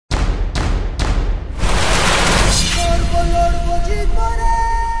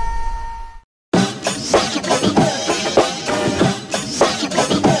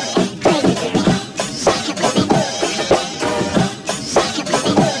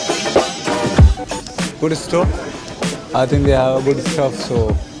good store. I think they have good stuff.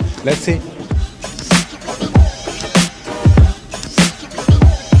 So let's see.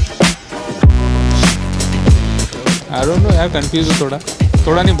 I don't know यार, confused हूँ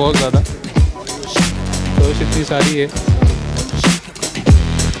थोड़ा नहीं बहुत ज़्यादा, तो इतनी सारी है.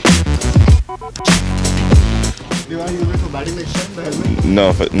 Do you want to use it for batting next time, the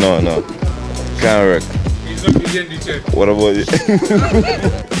helmet? No. Can't work. He's a Indian teacher. What about you?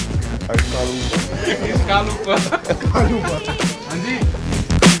 He's Kalupa. Anji.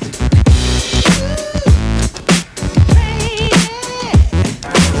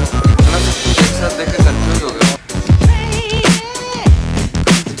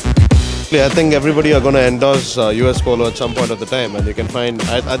 I think everybody are going to endorse US Polo at some point of the time, and you can find.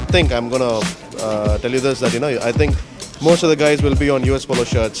 I think I'm going to tell you this, that I think most of the guys will be on US Polo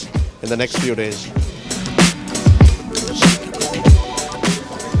shirts in the next few days.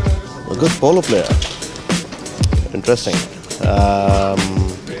 A good polo player. Interesting.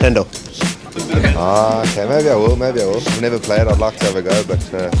 Tendo. Okay, maybe I will. I've never played. I'd like to have a go,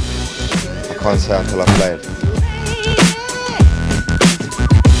 but I can't say until I've played.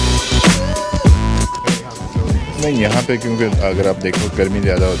 नहीं, यहाँ पे क्योंकि अगर आप देखो गर्मी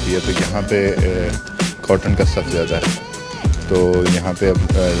ज़्यादा होती है तो यहाँ पे कॉटन का स्टफ़ ज़्यादा है, तो यहाँ पे अब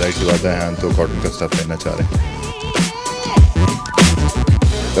जाहिर सी बात है यहाँ तो कॉटन का स्टफ़ लेना चाह रहे हैं.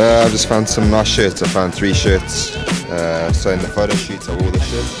 I just found some nice shirts. I found 3 shirts. So in the photo shoots I wore the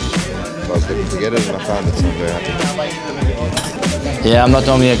shirt. So I was looking to get it and I found it, so I'm very happy. Yeah, I'm not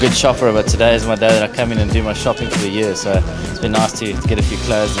normally a good shopper, but today is my day that I come in and do my shopping for the year, so it's been nice to get a few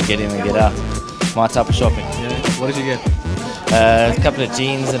clothes and get in and get out. My type of shopping. Yeah. What did you get? A couple of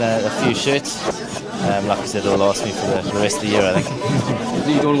jeans and a few shirts. Like I said, it'll last me for the rest of the year, I think.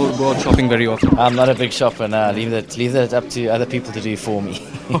 You don't go out shopping very often. I'm not a big shopper now. Leave that up to other people to do for me.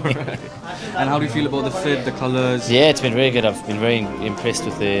 Alright. And how do you feel about the fit, the colours? Yeah, it's been very good. I've been very impressed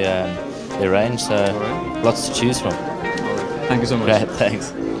with their range. So lots to choose from. Thank you so much. Great,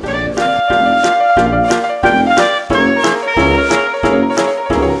 thanks.